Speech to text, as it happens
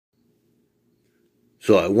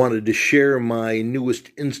So I wanted to share my newest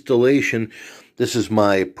installation. This is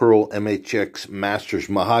my Pearl MHX Masters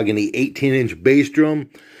Mahogany 18-inch bass drum.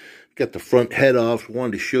 Got the front head off.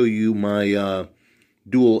 Wanted to show you my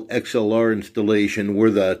dual XLR installation where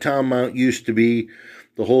the tom mount used to be.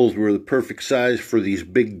 The holes were the perfect size for these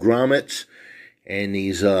big grommets and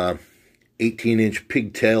these 18-inch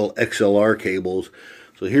pigtail XLR cables.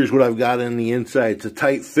 So here's what I've got on the inside. It's a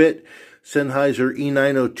tight fit. Sennheiser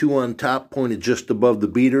E902 on top, pointed just above the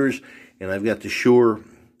beaters, and I've got the Shure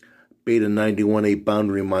Beta 91.8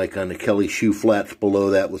 boundary mic on the Kelly SHU flats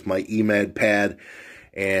below that with my EMAD pad.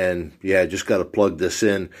 And yeah, just got to plug this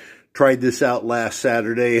in. Tried this out last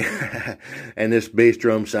Saturday, and this bass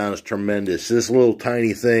drum sounds tremendous. This little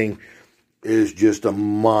tiny thing is just a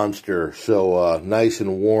monster. So nice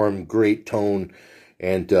and warm, great tone,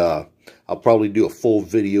 and I'll probably do a full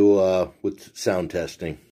video with sound testing.